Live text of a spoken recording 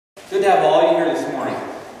Good to have all of you here this morning.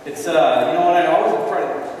 It's, you know what, I always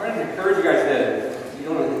try to encourage you guys that, you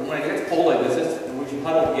know, when it gets cold like this, we should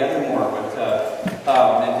huddle together more, but,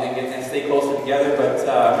 and stay closer together, but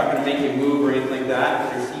I'm not going to make you move or anything like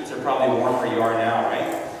that, because your seats are probably warm where you are now, right?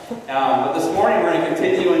 But this morning we're going to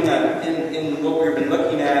continue in what we've been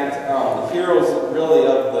looking at, the heroes really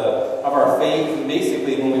of our faith, and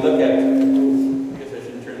basically when we look at, I guess I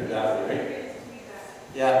shouldn't turn it that way, right?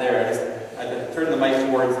 Yeah, there, I turned the mic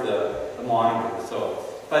towards the monitor. So,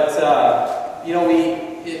 but you know,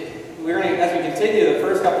 we're going to, as we continue, the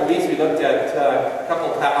first couple of weeks we looked at a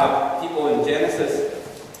couple of people in Genesis.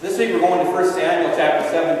 This week we're going to 1 Samuel chapter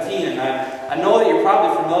 17, and I know that you're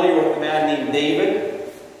probably familiar with a man named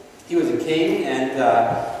David. He was a king, and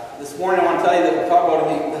this morning I want to tell you that we'll talk about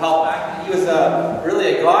him to help back. He was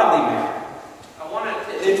really a godly man. I want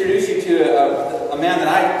to introduce you to a man that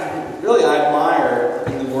I really admire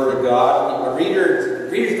in the Word of God.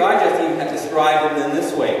 Reader's Digest even had described him in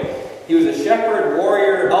this way. He was a shepherd,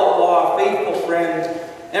 warrior, outlaw, faithful friend,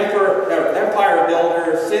 empire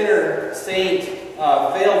builder, sinner, saint,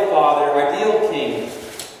 failed father, ideal king,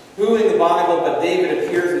 who in the Bible, but David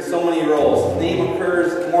appears in so many roles. His name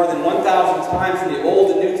occurs more than 1,000 times in the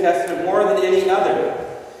Old and New Testament, more than any other.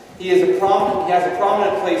 He has a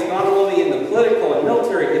prominent place not only in the political and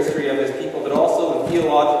military history of his people, but also in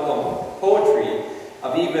theological poetry,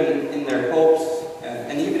 of even in their hopes,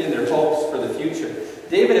 and even in their hopes for the future.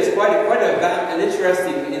 David is quite an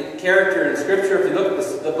interesting character in Scripture. If you look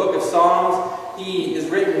at the book of Psalms, he has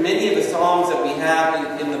written many of the Psalms that we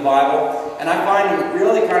have in the Bible, and I find him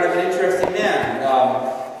really kind of an interesting man.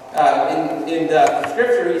 In the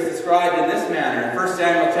Scripture, he's described in this manner. In 1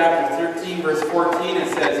 Samuel chapter 13, verse 14,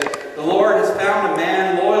 it says, "The Lord has found a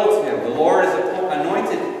man loyal to him. The Lord has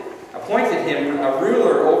appointed him a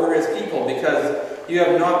ruler over his people, because you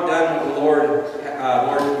have not done what the Lord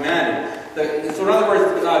commanded." So in other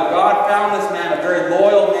words, God found this man a very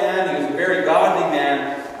loyal man. He was a very godly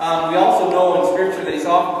man. We also know in Scripture that he's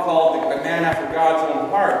often called a man after God's own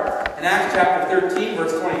heart. In Acts chapter 13,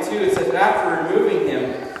 verse 22, it says, "After removing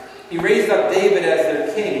him, he raised up David as their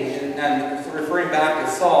king," and referring back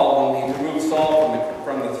to Saul, when he removed Saul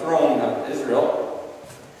from the throne of Israel.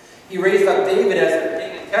 He raised up David as their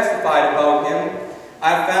king and testified about him,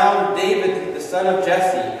 "I found David, the son of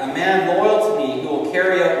Jesse, a man loyal to me who will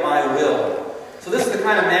carry out my will." So this is the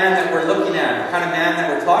kind of man that we're looking at, the kind of man that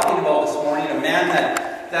we're talking about this morning, a man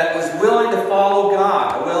that was willing to follow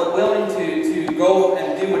God, willing to go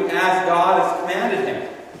and do it as God has commanded him.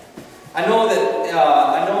 I know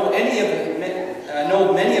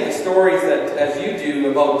many of the stories that, as you do,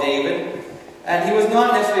 about David, and he was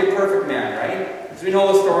not necessarily a perfect man, right? Because we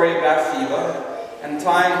know the story of Bathsheba, and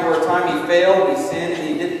there were a time he failed, he sinned,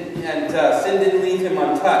 and sin didn't leave him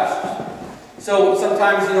untouched. So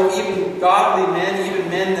sometimes, you know, even godly men, even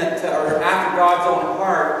men that are after God's own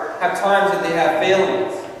heart, have times that they have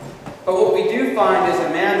failings. But what we do find is a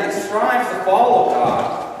man that strives to follow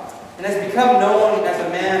God, and has become known as a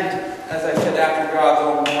man, as I said, after God's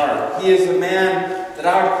own heart. He is a man that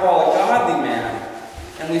I would call a godly man,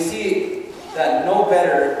 and we see that no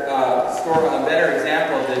better a better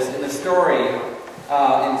example of this in the story in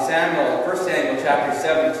 1 Samuel chapter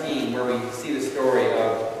 17, where we see the story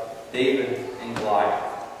of David and Goliath.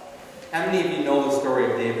 How many of you know the story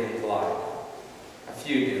of David and Goliath? A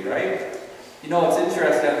few do, right? You know, it's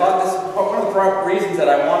interesting. I thought this is one of the reasons that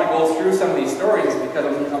I want to go through some of these stories, because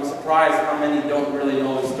I'm surprised how many don't really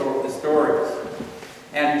know the stories.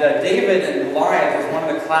 And David and Goliath is one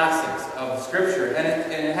of the classics of Scripture, and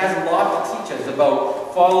it has a lot to teach us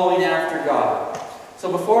about following after God.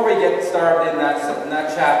 So before we get started in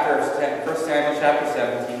that chapter, 1 Samuel chapter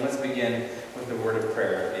 17, let's begin with the word of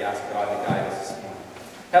prayer. We ask God to guide us this morning.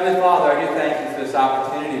 Heavenly Father, I do thank you for this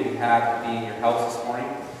opportunity we have to be in your house this morning.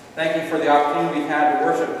 Thank you for the opportunity we've had to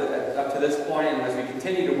worship up to this point, and as we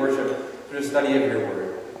continue to worship through the study of your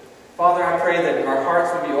word. Father, I pray that our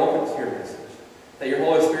hearts would be open to your message, that your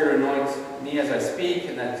Holy Spirit anoints me as I speak,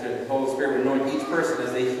 and that the Holy Spirit would anoint each person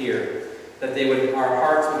as they hear, that our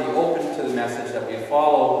hearts would be open to the message, that we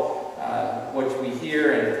follow what we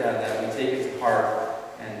hear, and that we take it to heart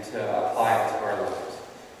and apply it to our lives.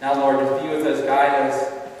 Now, Lord, just be with us, guide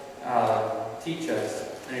us, teach us,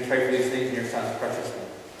 and we pray for these things in your Son's precious name.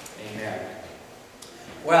 Amen.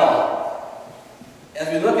 Well, as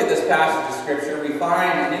we look at this passage of Scripture, we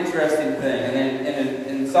find an interesting thing, and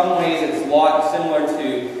in some ways it's a lot similar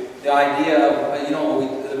to the idea of, you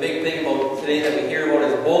know, the big thing about today that we hear about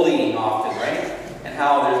is bullying often, right? And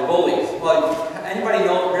how there's bullies. Well, anybody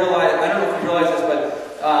realize, I don't know if you realize this, but,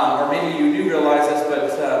 or maybe you do realize this, but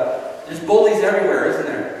there's bullies everywhere, isn't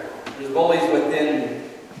there? There's bullies within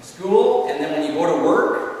schools.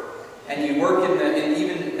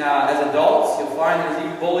 find there's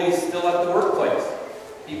even bullies still at the workplace.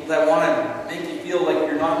 People that want to make you feel like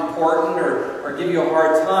you're not important or give you a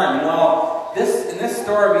hard time. Well, in this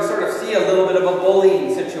story, we sort of see a little bit of a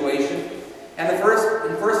bullying situation. And the first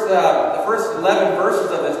 11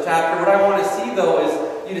 verses of this chapter, what I want to see though is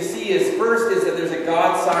first is that there's a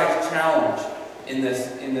God-sized challenge in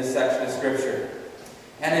this section of Scripture.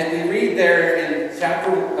 And we read there in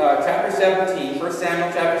chapter 17, 1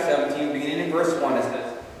 Samuel chapter 17, beginning in verse 1, it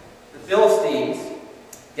says, "The Philistines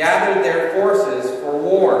gathered their forces for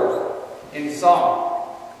war in Soch,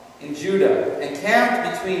 in Judah, and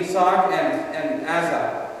camped between Soch and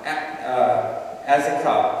Azekah.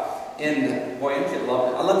 Boy, I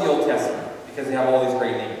love the Old Testament because they have all these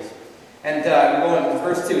great names. And we go into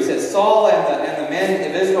verse 2. It says, Saul and the men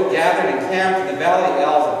of Israel gathered and camped in the valley of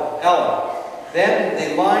Elah. Then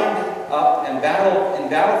they lined up and battled in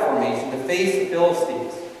battle formation to face the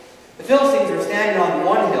Philistines. The Philistines were standing on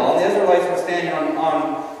one hill, and the Israelites were standing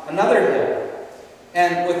on another hill,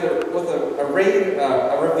 and with a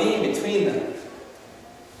ravine between them.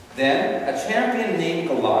 Then a champion named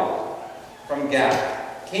Goliath from Gath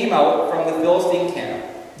came out from the Philistine camp.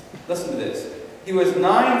 Listen to this. He was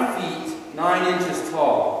 9 feet 9 inches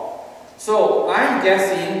tall. So I'm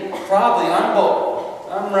guessing probably I'm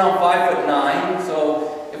around 5'9".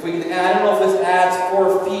 So if we can add, I don't know if this adds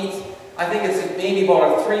 4 feet. I think it's maybe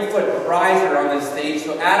about a 3-foot riser on this stage.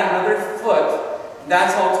 So add another foot.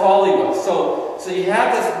 That's how tall he was. So you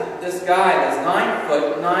have this guy that's 9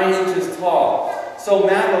 foot 9 inches tall. So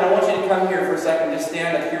Madeline, I want you to come here for a second. Just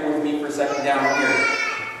stand up here with me for a second down here.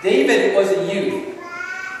 David was a youth.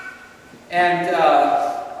 And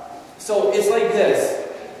so it's like this.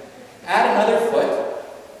 Add another foot,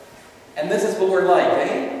 and this is what we're like,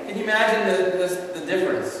 eh? Can you imagine the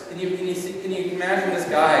difference? Can you imagine this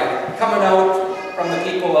guy coming out from the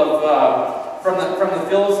people of from the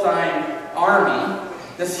Philistine army?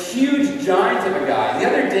 This huge giant of a guy. The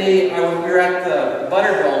other day we were at the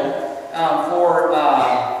Butterdome for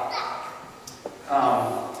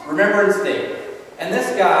Remembrance Day, and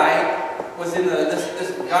this guy was in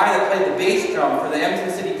this guy that played the bass drum for the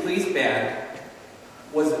Edmonton City Police Band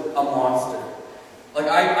was a monster. Like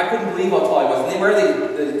I couldn't believe how tall he was. And they wear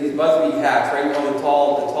these Busby hats, right? You know, the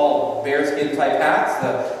tall bearskin type hats,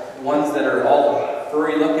 the ones that are all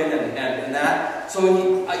furry looking and that. So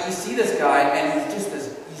you see this guy, and he's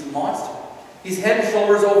a monster. He's head and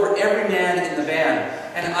shoulders over every man in the band.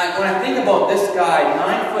 And when I think about this guy,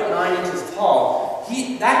 9 foot 9 inches tall,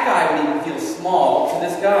 that guy would even feel small to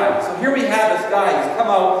this guy. So here we have this guy. He's come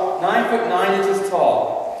out 9 foot 9 inches tall.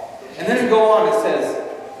 And then we go on, it says,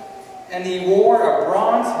 and he wore a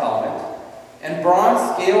bronze helmet and bronze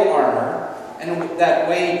scale armor and that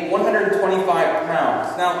weighed 125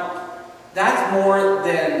 pounds. Now, that's more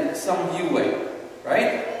than some of you weigh,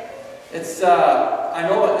 right? It's, I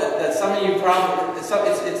know that some of you probably, it's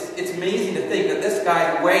amazing to think that this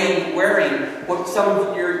guy wearing what some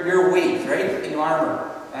of your weight, right, in armor.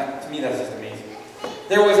 To me, that's just amazing.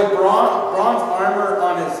 There was a bronze armor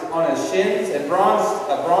on his shins, and a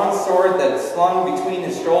bronze sword that slung between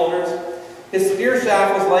his shoulders. His spear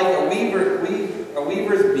shaft was like a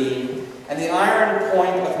weaver's beam, and the iron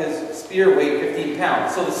point of his spear weighed 15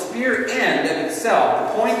 pounds. So the spear end of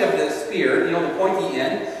itself, the point of the spear, you know, the pointy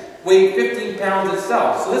end, weighed 15 pounds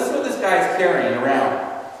itself. So this is what this guy is carrying around.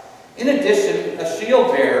 In addition, a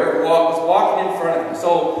shield bearer was walking in front of him.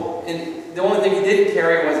 So the only thing he didn't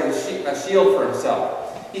carry was a shield for himself.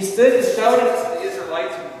 He stood and shouted to the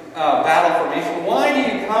Israelites battle formation. Why do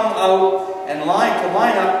you come out and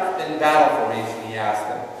line up in battle formation? He asked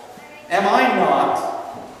them. Am I not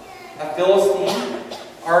a Philistine?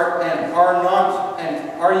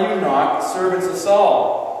 Are you not servants of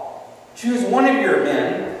Saul? Choose one of your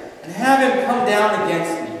men and have him come down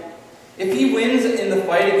against me. If he wins in the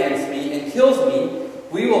fight against me and kills me,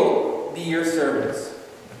 we will be your servants.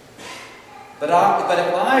 But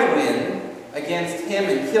if I win against him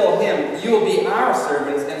and kill him, you will be our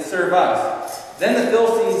servants and serve us. Then the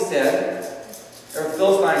Philistines said,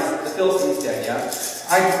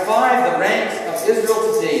 I defy the ranks of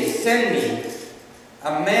Israel today. Send me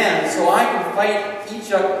a man so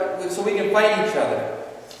we can fight each other.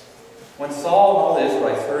 When Saul and all the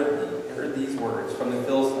Israelites heard these words from the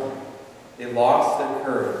Philistines, they lost their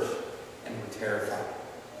courage and were terrified.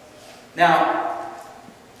 Now,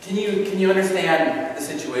 can you understand the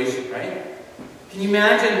situation, right? Can you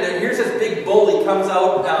imagine that here's this big bully comes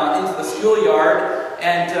out into the schoolyard,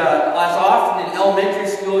 and as often in elementary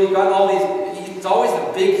school, you've got all these, it's always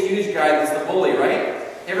the big, huge guy that's the bully, right?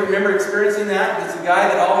 Ever remember experiencing that? It's a guy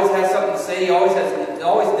that always has something to say, always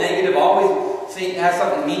negative, always has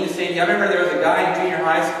something mean to say to you. I remember there was a guy in junior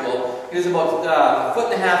high school He was about a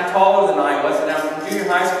foot and a half taller than I was. And in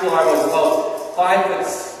junior high school, I was about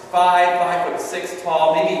 5'5", 5'6"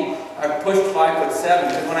 tall. Maybe I pushed 5'7".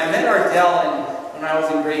 Because when I met Ardell when I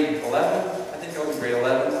was in grade 11, I think I was in grade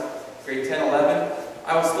 11, grade 10, 11,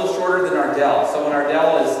 I was still shorter than Ardell. So when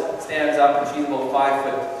Ardell stands up and she's about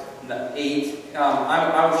 5'8",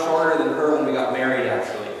 I was shorter than her when we got married.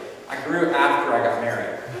 Actually, I grew after I got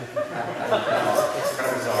married. It's kind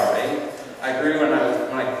of bizarre, right? I grew when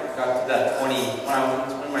I got to that 20. When I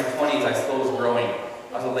was in my 20s, I still was growing.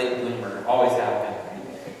 I was a late bloomer. Always have been.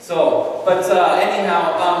 So, but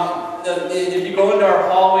anyhow, if you go into our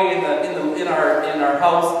hallway in our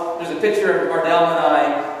house, there's a picture of Ardell and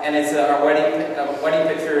I, and it's our wedding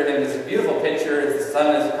picture, and it's a beautiful picture. The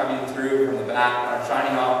sun is coming through from the back,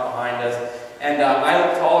 shining off behind us. And I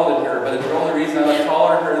look taller than her, but the only reason I look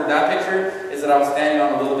taller than her in that picture is that I was standing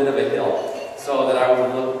on a little bit of a hill, so that I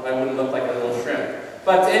wouldn't look like a little shrimp.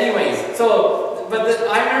 But anyways,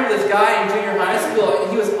 I remember this guy in junior high school,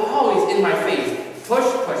 and he was always in my face. Push,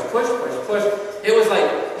 push, push, push, push. It was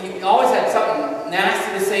like, he always had something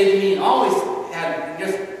nasty to say to me, and always had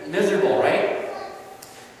just miserable, right?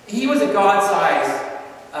 He was a God-sized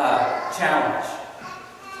challenge.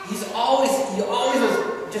 He always was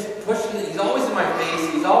just pushing, he's always in my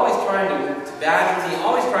face, he's always trying to badger me,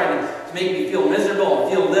 always trying to make me feel miserable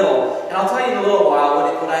and feel little. And I'll tell you in a little while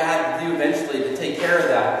what I had to do eventually to take care of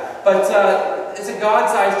that. But it's a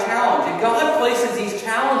God-sized challenge. And God places these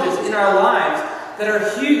challenges in our lives that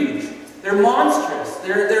are huge. They're monstrous.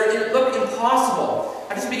 They look impossible.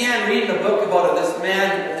 I just began reading a book about this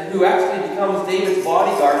man who actually becomes David's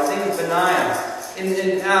bodyguard. His name is Benaiah. In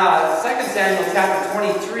 2 Samuel chapter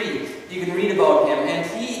 23, you can read about him. And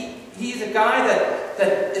he's a guy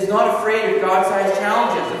that is not afraid of God-sized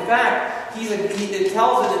challenges. In fact, it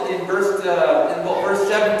tells it in verse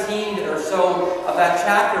 17 or so of that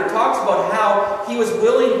chapter. It talks about how he was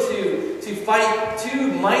willing to fight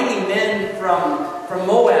two mighty men from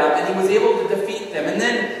Moab, and he was able to defeat them. And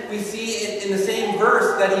then we see in the same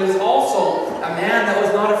verse that he was also a man that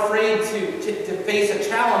was not afraid to face a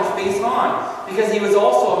challenge face on, because he was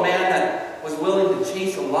also a man that was willing to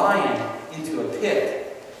chase a lion into a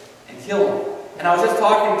pit and kill him. And I was just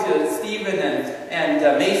talking to Stephen and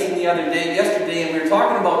Mason yesterday, and we were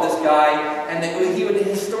talking about this guy, and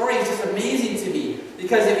his story is just amazing to me.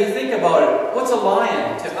 Because if you think about it, what's a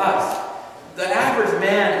lion to us? The average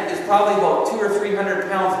man is probably about 200 or 300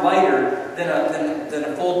 pounds lighter than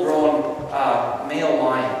a full-grown male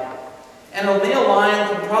lion. And a male lion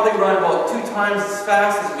can probably run about 2 times as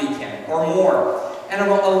fast as we can, or more. And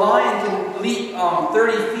a lion can leap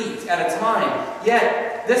 30 feet at a time.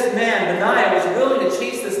 Yet, this man, Benaiah, was willing to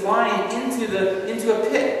chase this lion into a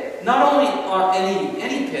pit. Not only on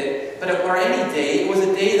any pit, but or any day. It was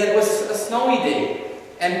a day that was a snowy day.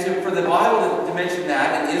 And for the Bible to mention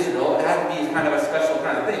that in Israel, it had to be kind of a special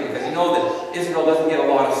kind of thing, because you know that Israel doesn't get a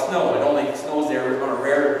lot of snow. It only snows there on a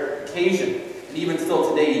rare occasion. And even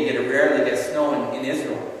still today, you rarely get snow in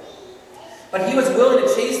Israel. But he was willing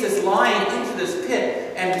to chase this lion into this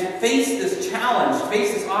pit and to face this challenge,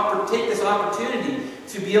 take this opportunity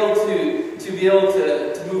to be able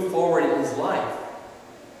to move forward in his life.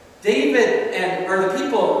 David or the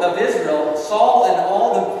people of Israel, Saul and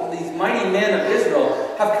all these mighty men of Israel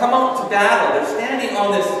have come out to battle. They're standing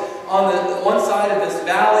on the one side of this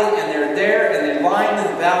valley, and they're there, and they're lying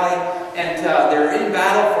in the valley, and they're in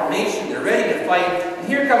battle formation. They're ready to fight. And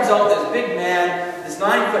here comes out this big man, this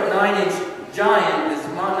 9'9" giant, this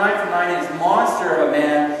 9'9" monster of a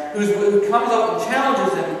man who comes out and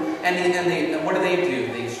challenges him. And what do?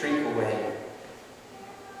 They shrink away.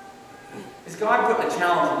 Has God put a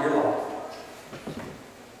challenge in your life?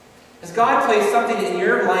 Has God placed something in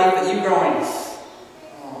your life that you're going,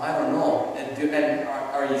 oh, I don't know, and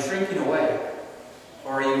are you shrinking away?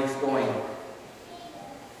 Or are you just going,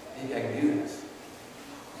 maybe I can do this?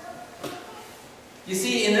 You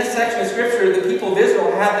see, in this section of Scripture, the people of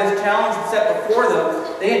Israel had this challenge set before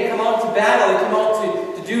them. They had come out to battle, they come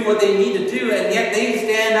out to do what they need to do, and yet they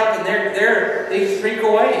stand up and they shrink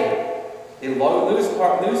away. They lose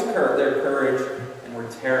their courage and were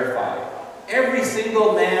terrified. Every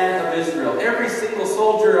single man of Israel, every single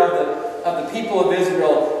soldier of the people of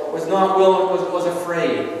Israel was not willing, was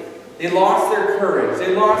afraid. They lost their courage.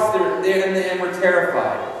 They lost and were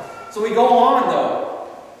terrified. So we go on though.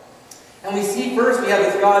 And we see first we have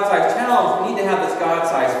this God-sized challenge. We need to have this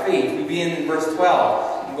God-sized faith. We begin in verse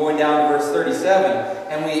 12 and going down to verse 37.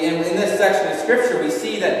 And in this section of Scripture, we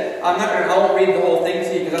see that, I won't read the whole thing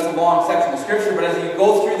to you because that's a long section of Scripture, but as you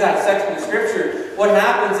go through that section of Scripture, what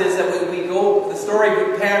happens is that the story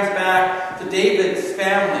pans back to David's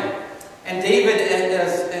family. And David and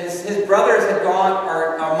his brothers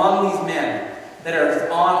are among these men that are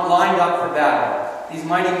lined up for battle, these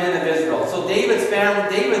mighty men of Israel. So David's family,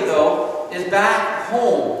 David though, is back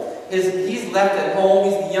home. He's left at home.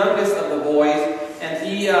 He's the youngest of the boys, and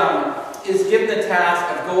he is given the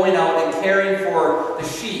task of going out and caring for the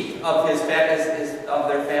sheep of their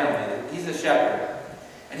family. He's a shepherd.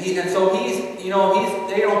 And so they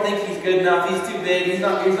don't think he's good enough. He's too big. He's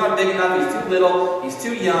not big enough. He's too little. He's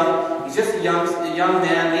too young. He's just a young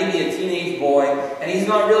man, maybe a teenage boy, and he's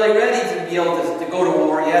not really ready to be able to go to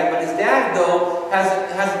war yet. But his dad, though, has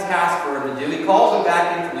a task for him to do. He calls him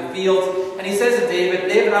back into the fields, and he says to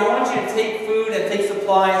David, I want you to take food and take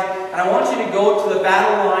supplies, and I want you to go to the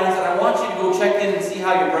battle lines, and I want you to go check in and see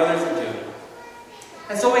how your brothers are doing.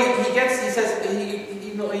 And so he's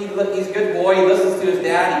a good boy. He listens to his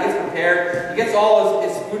dad. He gets prepared. He gets all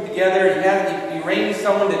his food together. He arranges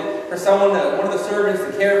one of the servants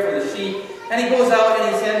to care for the sheep. And he goes out and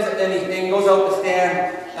he goes out to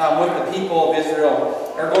stand with the people of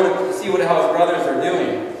Israel, or go to see how his brothers are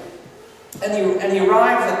doing. And he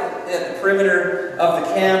arrives at the perimeter of the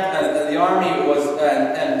camp, and the army was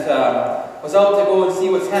out to go and see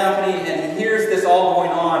what's happening. And he hears this all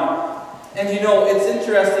going on. And it's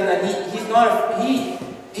interesting that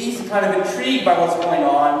he's kind of intrigued by what's going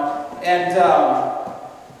on, and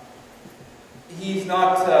he's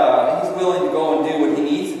willing to go and do what he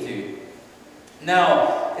needs to do.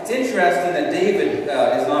 Now, it's interesting that David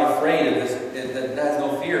is not afraid of this, that has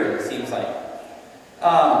no fear, it seems like.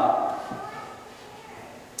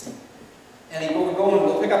 And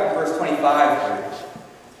we'll pick up in verse 25 here.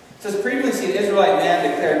 It says, previously an Israelite man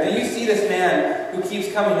declared, "Do you see this man who keeps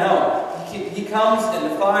coming out? He comes and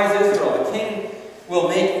defies Israel. The king will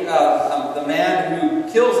make the man who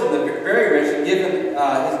kills him very rich and give him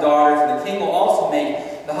his daughters, and the king will also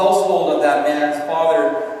make the household of that man's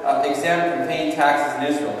father exempt from paying taxes in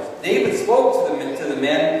Israel." David spoke to the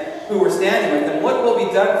men who were standing with him, "What will be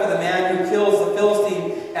done for the man who kills the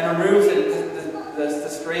Philistine and removes the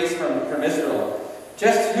disgrace from Israel?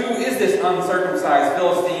 Just who is this uncircumcised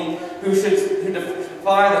Philistine who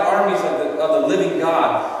defy the armies of the living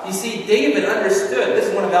God?" You see, David understood. This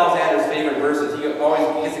is one of Alexander's favorite verses. He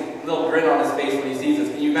gets a little grin on his face when he sees this.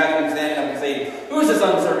 Can you imagine him standing up and saying, "Who is this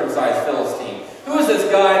uncircumcised Philistine? Who is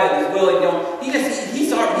this guy that is willing?" He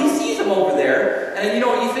sees him over there, and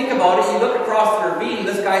you think about it. You look across the ravine.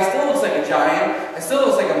 This guy still looks like a giant. It still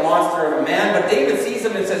looks like a monster of a man. But David sees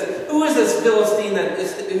him and says, "Who is this Philistine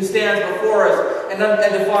who stands before us and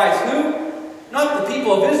defies who? Not the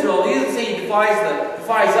people of Israel." He doesn't say he defies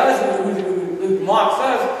us, who mocks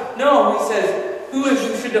us. No, he says, who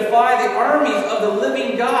should defy the armies of the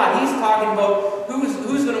living God? He's talking about who's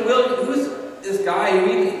this guy who,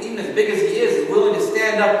 even as big as he is willing to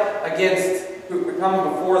stand up against, coming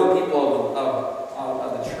before the people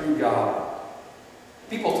of the true God.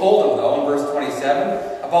 People told him, though, in verse 27,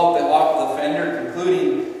 about the offender,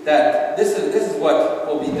 concluding that this is what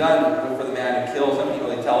will be done for the man who kills him. He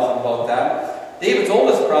really tells him about that. David's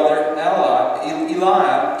oldest brother,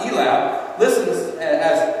 Eliab, listens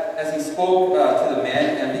as he spoke to the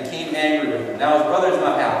men and became angry with him. Now his brother's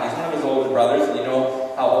not happy. He's one of his older brothers, and you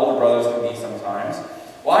know how older brothers can be sometimes.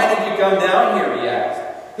 "Why did you come down here?" he asked.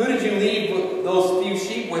 "Who did you leave those few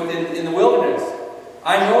sheep with in the wilderness?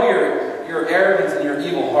 I know your arrogance and your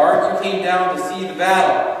evil heart. You came down to see the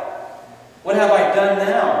battle." "What have I done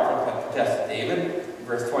now?" protested David.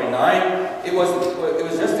 Verse 29, it was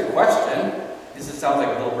just a question. This sounds like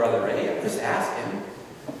a little brother Ray. I'm just asking.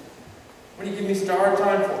 What do you give me such a hard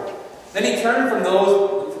time for? Then he turned from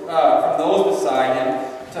those beside him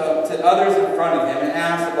to others in front of him and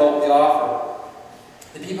asked about the offer.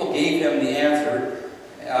 The people gave him the answer,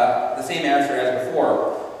 the same answer as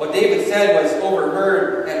before. What David said was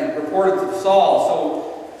overheard and reported to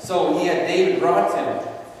Saul, so he had David brought to him.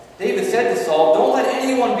 David said to Saul, "Don't let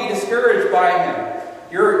anyone be discouraged by him.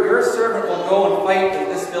 Your servant will go and fight with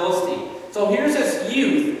this Philistine." So here's this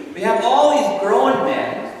youth. We have all these grown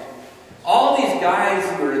men, all these guys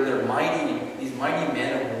who are these mighty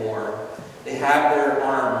men of war. They have their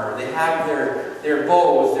armor, they have their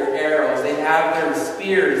bows, their arrows, they have their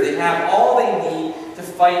spears, they have all they need to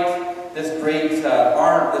fight this great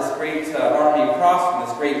army across from,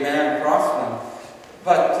 this great man across from them.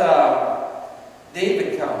 But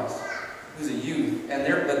David comes, who's a youth,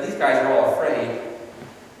 but these guys are all afraid.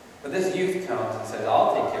 But this youth comes and says,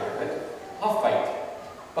 "I'll take care of it. I'll fight."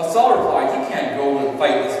 But Saul replied, "You can't go and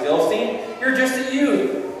fight this Philistine. You're just a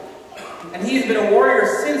youth. And he's been a warrior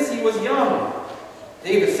since he was young."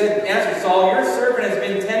 David answered Saul, "Your servant has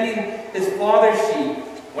been tending his father's sheep.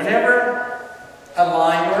 Whenever a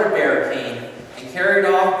lion or a bear came and carried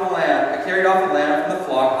off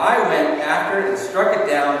after it and struck it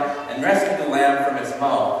down and rescued the lamb from its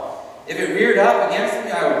mouth. If it reared up against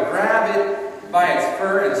me, I would grab it by its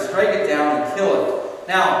fur and strike it down and kill it.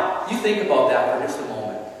 Now, you think about that for just a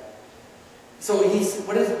moment. So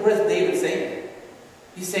what is David saying?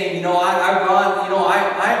 He's saying,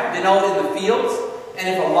 I've been out in the fields, and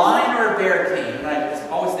if a lion or a bear came, and I just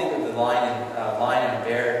always think of the lion and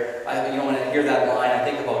bear. When I hear that line, I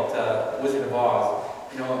think about Wizard of Oz.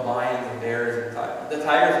 Lions and bears and the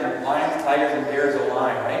lions, tigers, and bears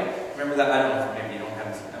align, right? Remember that? I don't know if maybe you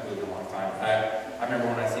haven't seen that movie in a long time. I remember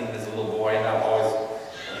when I seen it as a little boy, and I always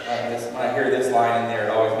when I hear this line in there,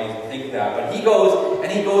 it always makes me think of that. But he goes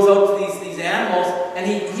out to these animals, and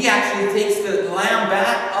he actually takes the lamb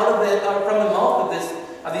back from the mouth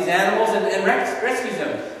of these animals and rescues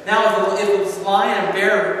them. Now, if this lion and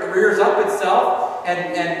bear rears up itself and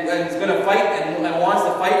is going to fight and wants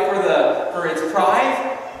to fight for its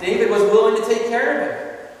prize, David was willing to take care of it.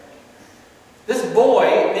 This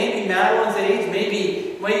boy, maybe Madeline's age,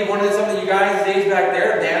 maybe one of some of you guys' age back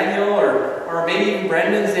there, Daniel, or maybe even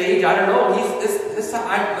Brendan's age, I don't know.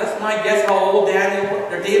 That's my guess how old Daniel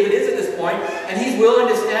or David is at this point, and he's willing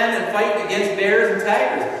to stand and fight against bears and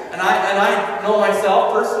tigers. And I know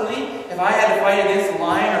myself personally, if I had to fight against a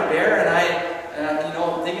lion or bear,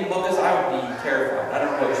 thinking about this, I would be terrified. I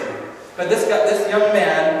don't know about you. But this young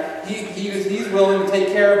man, he's willing to take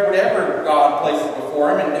care of whatever God places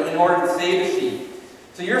before him in order to save the sheep.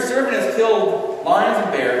 So your servant has killed lions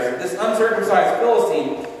and bears. This uncircumcised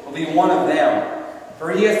Philistine will be one of them,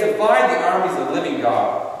 for he has defied the armies of the living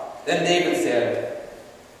God. Then David said,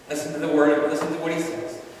 listen to what he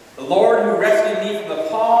says. The Lord who rescued me from the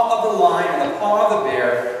paw of the lion and the paw of the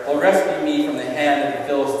bear will rescue me from the hand of the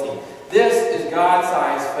Philistine. This is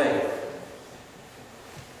God-sized faith.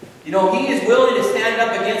 He is willing to stand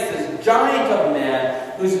up against this giant of a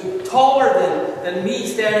man who's taller than me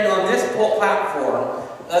standing on this platform,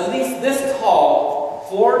 at least this tall,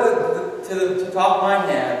 floor to the top of my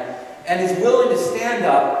hand, and is willing to stand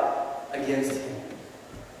up against him.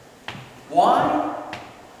 Why?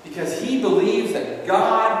 Because he believes that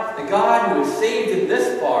God, the God who has saved him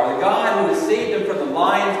this far, the God who has saved him from the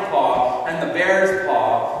lion's paw and the bear's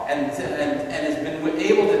paw, and has been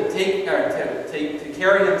able to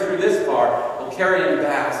carry him through this far, will carry him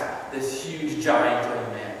past this huge giant of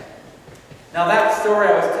a man. Now that story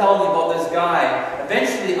I was telling you about this guy,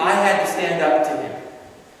 eventually I had to stand up to him.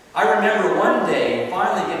 I remember one day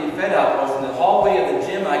finally getting fed up. I was in the hallway of the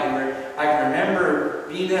gym. I can remember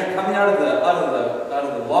being there, coming out of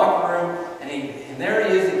the locker room, and there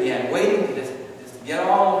he is again, waiting to just get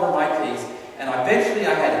all over my case. And eventually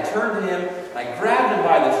I had to turn to him, and I grabbed him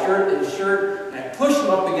by his shirt, and I pushed him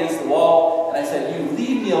up against the wall, and I said, "You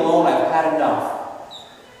leave me alone, I've had enough."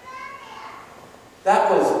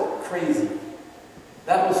 That was crazy.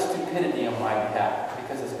 That was stupidity on my behalf,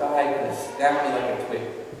 because this guy could have snapped me like a twig.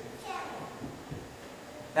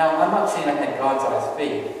 Now, I'm not saying I had God-sized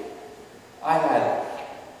faith. I had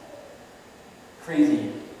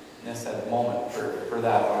craziness at the moment for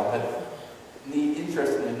that one, but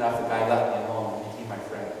interesting enough, the guy left me alone and became my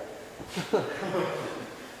friend.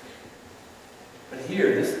 But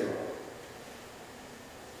here, this story.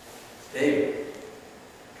 David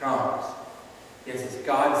comes, gets this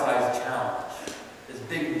God-sized challenge, this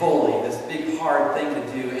big bully, this big hard thing to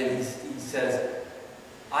do, and he says,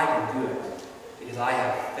 "I can do it because I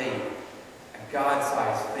have faith, a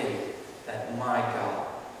God-sized faith that my God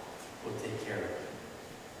will take care of it."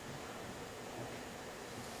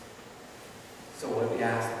 So what we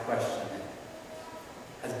ask the question then,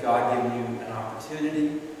 has God given you an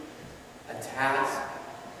opportunity, a task,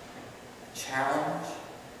 a challenge?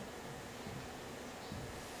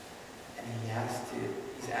 And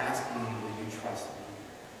he's asking you, will you trust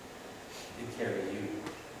me to carry you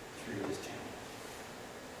through this challenge?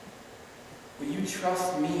 Will you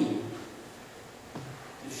trust me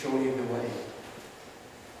to show you the way?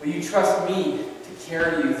 Will you trust me to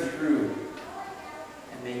carry you through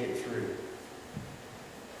and make it through?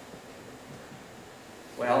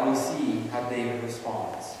 Well, we see how David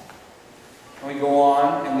responds. And we go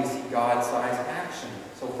on and we see God-sized action.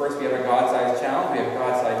 So first we have a God-sized challenge, we have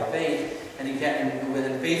God-sized faith, and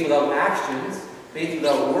faith without actions, faith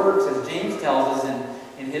without works, as James tells us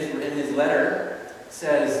in his letter,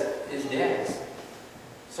 says is dead.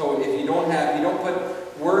 So if you don't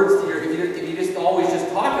put words to if you just always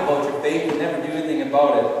just talk about your faith and never do anything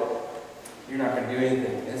about it, you're not going to do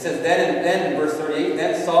anything. And it says, then in verse 38,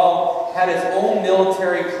 then Saul had his own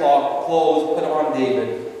military clothes put on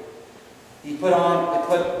David. He put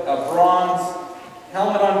a bronze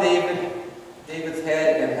helmet on David's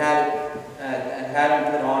head, and had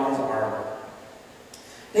him put on his armor.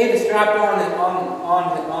 David strapped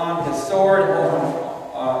on his sword,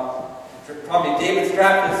 probably David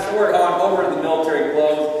strapped his sword on over the military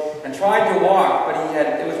clothes and tried to walk, but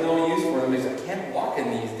it was no use for him. He said, "I can't walk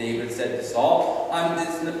in these," David said to Saul. I'm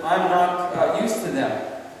not used to them.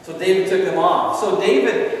 So David took them off. So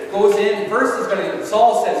David goes in. First,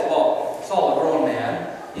 Saul says, "Well, Saul, a grown man,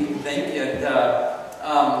 you can think," and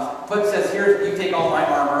says, "Here, you take all my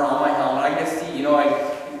armor, all my helmet." I guess I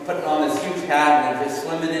putting on this huge hat and just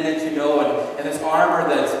swimming in it, and this armor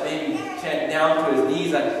that's maybe down to his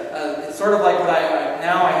knees. It's sort of like what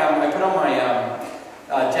I put on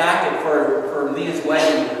my jacket for Lena's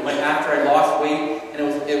wedding after I lost weight, and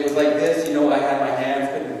it was like this. I had my hands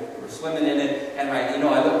swimming in it, and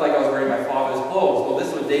I looked like I was wearing my father's clothes. Well, this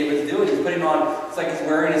is what David's doing. He's putting on. It's like he's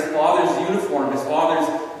wearing his father's uniform, his father's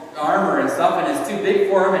armor and stuff, and it's too big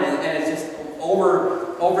for him, and it's just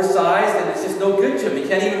oversized, and it's just no good to him. He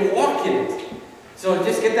can't even walk in it. So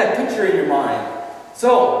just get that picture in your mind.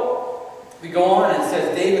 So we go on, and it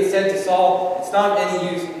says, David said to Saul, "It's not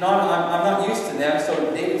any use. I'm not used to them." So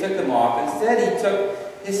David took them off. Instead, he took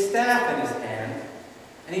his staff in his hand,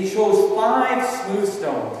 and he chose 5 smooth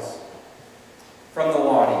stones from the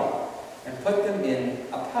wadi, and put them in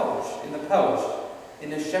the pouch, in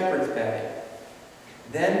the shepherd's bag.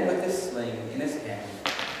 Then, with his sling in his hand,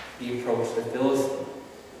 he approached the Philistine.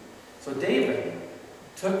 So David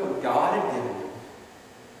took what God had given him,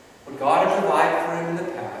 what God had provided for him in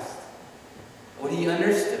the past, what he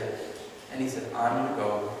understood, and he said, "I'm going to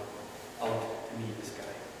go out to meet this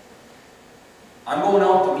guy. I'm going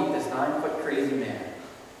out to meet this 9-foot crazy man.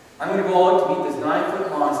 I'm going to go out to meet this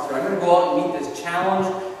 9-foot monster. I'm going to go out and meet this challenge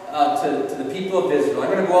to the people of Israel.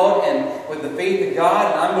 I'm going to go out and with the faith of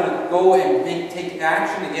God, and I'm going to go and take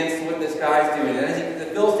action against what this guy's doing." And as the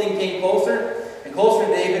Philistine came closer and closer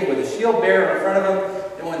to David with a shield bearer in front of him,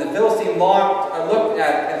 and when the Philistine looked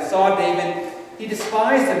at and saw David, he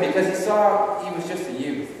despised him because he saw he was just a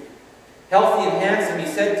youth. Healthy and handsome, he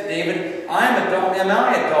said to David, am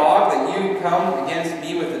I a dog that you come against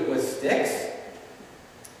me with sticks?"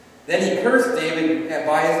 Then he cursed David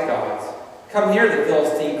by his gods. "Come here," the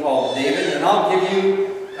Philistine called David, "and I'll give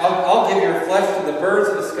your flesh to the birds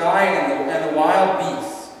of the sky and the wild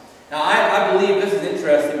beasts." Now I believe this is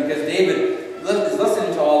interesting because David is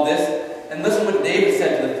listening to all this, and listen what David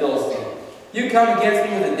said to the Philistine. "You come against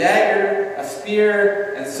me with a dagger, a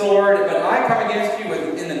spear, and sword, but I come against you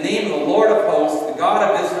in the name of the Lord of hosts, the God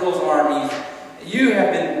of Israel's armies. You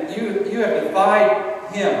have defied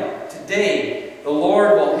him. Today the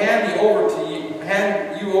Lord will hand you over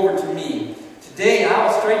to me. Today I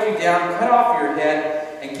will strike you down, cut off your head,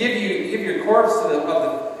 and give your corpse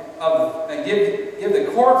give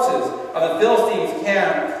the corpses of the Philistines'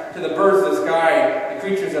 camp to the birds of the sky, the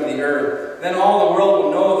creatures of the earth. Then all the world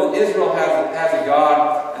will know that Israel has a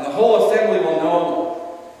God, and the whole assembly will know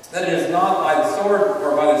that it is not by the sword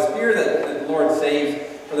or by the spear that the Lord saves,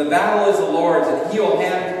 for the battle is the Lord's, and he will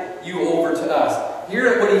hand you over to us."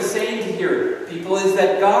 Here, what he's saying to here, people, is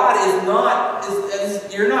that God is not,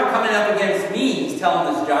 you're not coming up against me, he's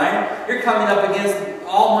telling this giant. You're coming up against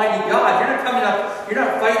Almighty God. You're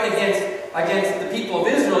not fighting against the people of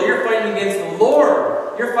Israel. You're fighting against the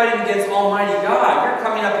Lord. You're fighting against Almighty God. You're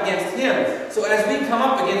coming up against him. So as we come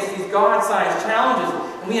up against these God-sized challenges,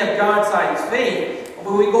 and we have God-sized faith,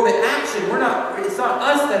 when we go to action, it's not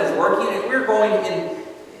us that is working. We're going in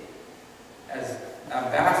as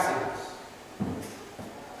ambassadors,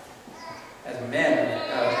 as men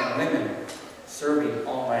and women serving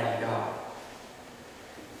Almighty God.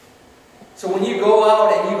 So when you go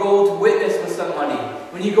out and you go to witness with somebody,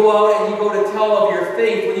 when you go out and you go to tell of your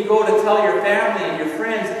faith, when you go to tell your family and your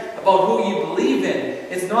friends about who you believe in,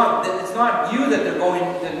 it's not you that they're going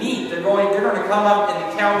to meet. They're going to come up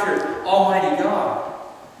and encounter Almighty God.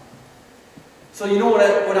 So you know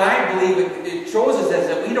what I believe it shows us is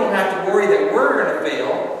that we don't have to worry that we're going to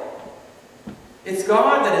fail. It's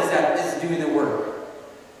God that is doing the work.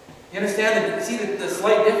 You understand? See the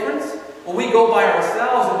slight difference? When we go by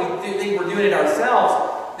ourselves and we think we're doing it ourselves,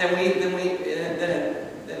 then we don't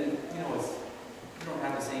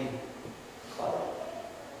have the same clout.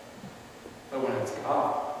 But when it's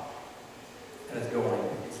God and it's going,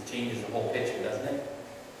 it changes the whole picture, doesn't it?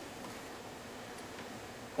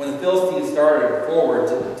 When the Philistines started forward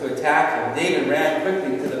to attack him, David ran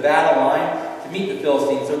quickly to the battle line to meet the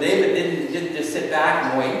Philistines. So David didn't just sit back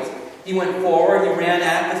and wait. He went forward, he ran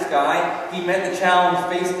at this guy, he met the challenge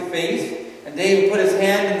face to face, and David put his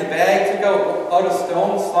hand in the bag, took out a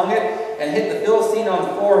stone, slung it, and hit the Philistine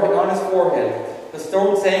on his forehead. The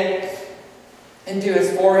stone sank into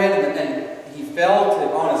his forehead, and he fell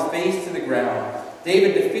on his face to the ground.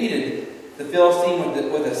 David defeated the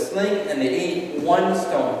Philistine with a sling, and they ate a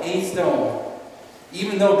stone.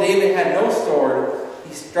 Even though David had no sword,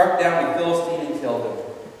 he struck down the Philistine and killed him.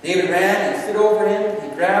 David ran and stood over him.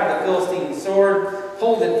 He grabbed the Philistine's sword,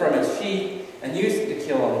 pulled it from its sheath, and used it to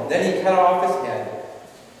kill him. Then he cut off his head.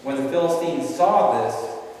 When the Philistines saw this,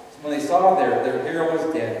 when they saw their hero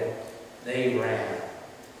was dead, they ran.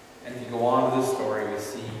 And if you go on to the story, we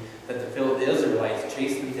see that the Israelites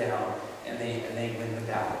chase them down, and they win the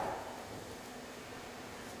battle.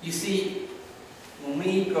 You see, when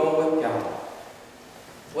we go with God,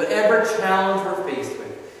 whatever challenge we're faced with,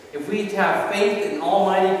 if we have faith in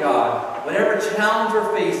Almighty God, whatever challenge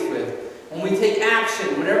we're faced with, when we take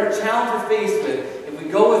action, whatever challenge we're faced with, if we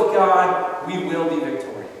go with God, we will be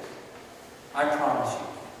victorious. I promise you.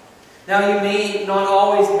 Now, you may not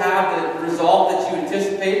always have the result that you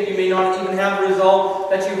anticipated. You may not even have the result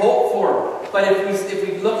that you hoped for. But if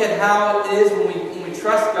we look at how it is when we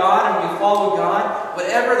trust God and we follow God,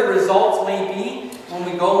 whatever the results may be,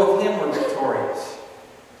 when we go with Him, we're victorious.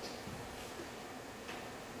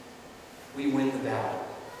 We win the battle.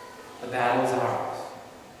 The battle is ours.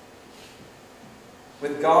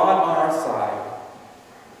 With God on our side,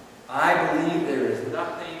 I believe there is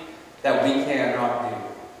nothing that we cannot do.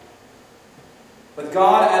 With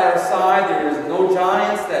God at our side, there is no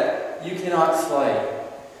giants that you cannot slay.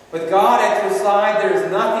 With God at your side, there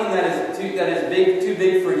is nothing that is too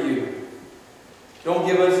big for you. Don't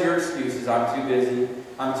give us your excuses. I'm too busy.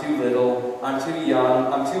 I'm too little. I'm too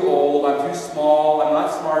young. I'm too old. I'm too small. I'm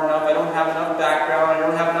not smart enough. I don't have enough background. I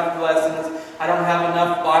don't have enough lessons. I don't have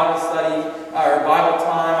enough Bible study or Bible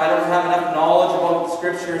time. I don't have enough knowledge about the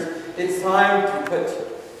Scriptures. It's time to put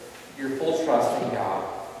your full trust in God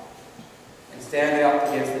and stand up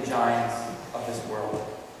against the giants of this world.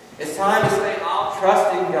 It's time to say, I'll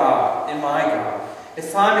trust in God, in my God.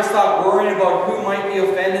 It's time to stop worrying about who might be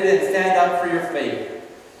offended and stand up for your faith.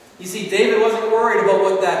 You see, David wasn't worried about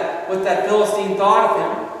what that Philistine thought of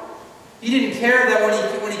him. He didn't care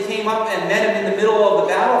that when he came up and met him in the middle of the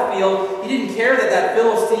battlefield, he didn't care that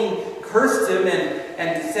Philistine cursed him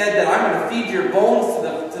and said that I'm going to feed your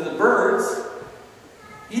bones to the birds.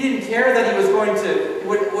 He didn't care that he was going to,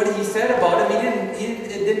 what he said about him. It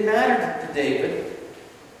didn't matter to David.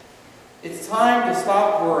 It's time to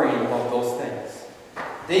stop worrying about those things.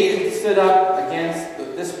 David stood up against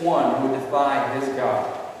this one who defied his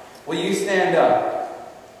God. Will you stand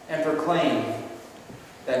up and proclaim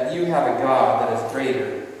that you have a God that is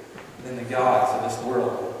greater than the gods of this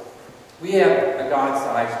world? We have a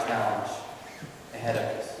God-sized challenge ahead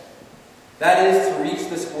of us. That is to reach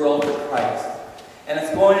this world for Christ. And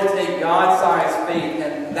it's going to take God-sized faith,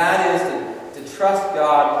 and that is to trust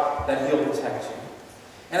God that He'll protect you.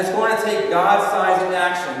 And it's going to take God-sized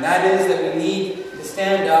action. That is that we need to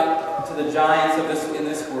stand up to the giants in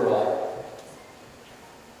this world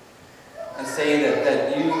and say that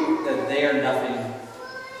they are nothing.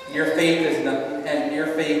 Your faith is nothing, and their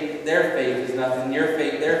faith is nothing. Their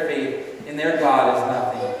faith in their God is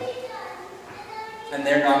nothing. And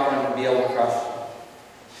they're not going to be able to crush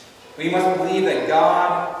you. We must believe that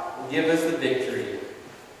God will give us the victory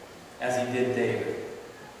as He did David,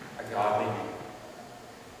 a godly man.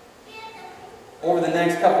 Over the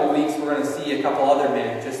next couple of weeks, we're going to see a couple other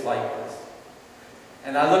men just like this.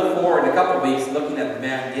 And I look forward in a couple of weeks looking at the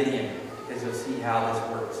man Gideon, because you'll see how this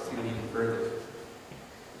works too even further.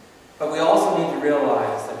 But we also need to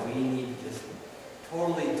realize that we need to just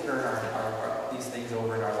totally turn these things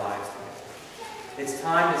over in our lives. It's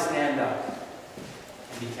time to stand up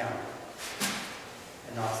and be counted,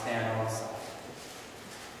 and not stand on the side.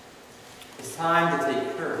 It's time to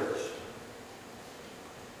take courage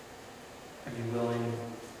and be willing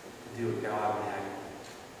to do what God would have